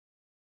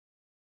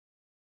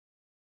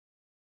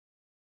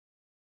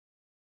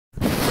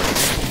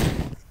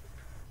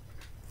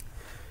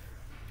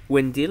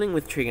When dealing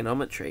with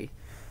trigonometry,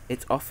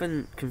 it's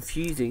often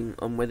confusing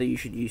on whether you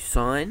should use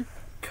sine,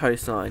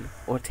 cosine,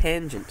 or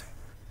tangent.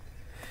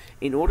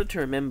 In order to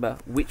remember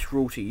which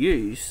rule to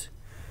use,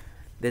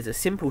 there's a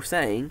simple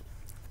saying,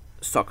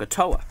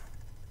 SohCahToa.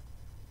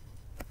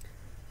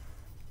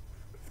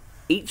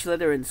 Each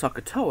letter in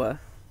SohCahToa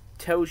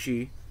tells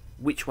you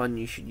which one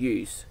you should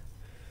use.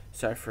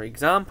 So for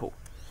example,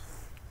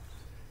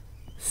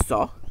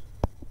 Soh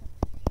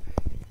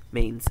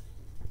means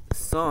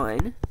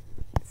sine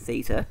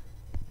theta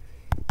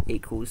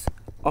equals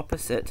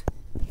opposite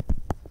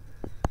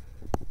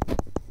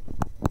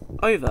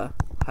over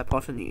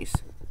hypotenuse.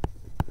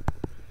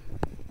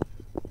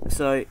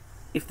 So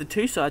if the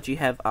two sides you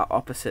have are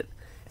opposite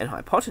and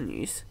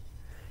hypotenuse,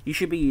 you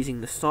should be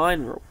using the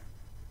sine rule.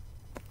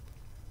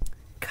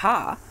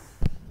 Ka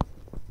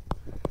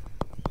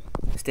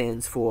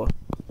stands for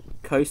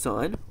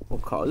cosine or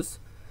cos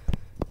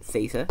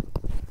theta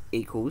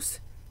equals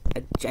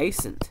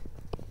adjacent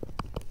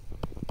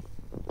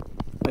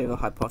over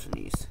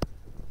hypotenuse.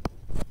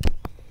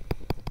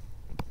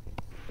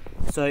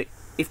 So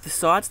if the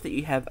sides that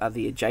you have are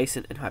the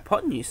adjacent and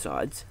hypotenuse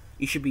sides,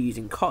 you should be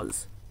using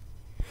cos.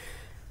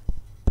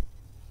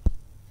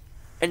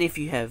 And if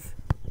you have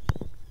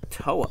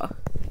toa,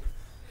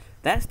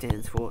 that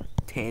stands for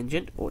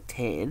tangent or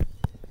tan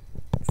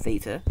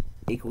theta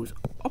equals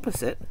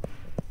opposite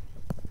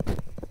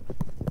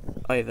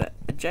over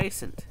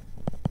adjacent.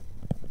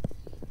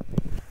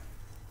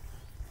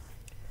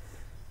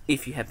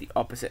 If you have the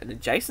opposite and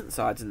adjacent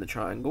sides in the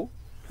triangle,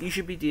 you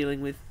should be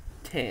dealing with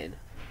tan.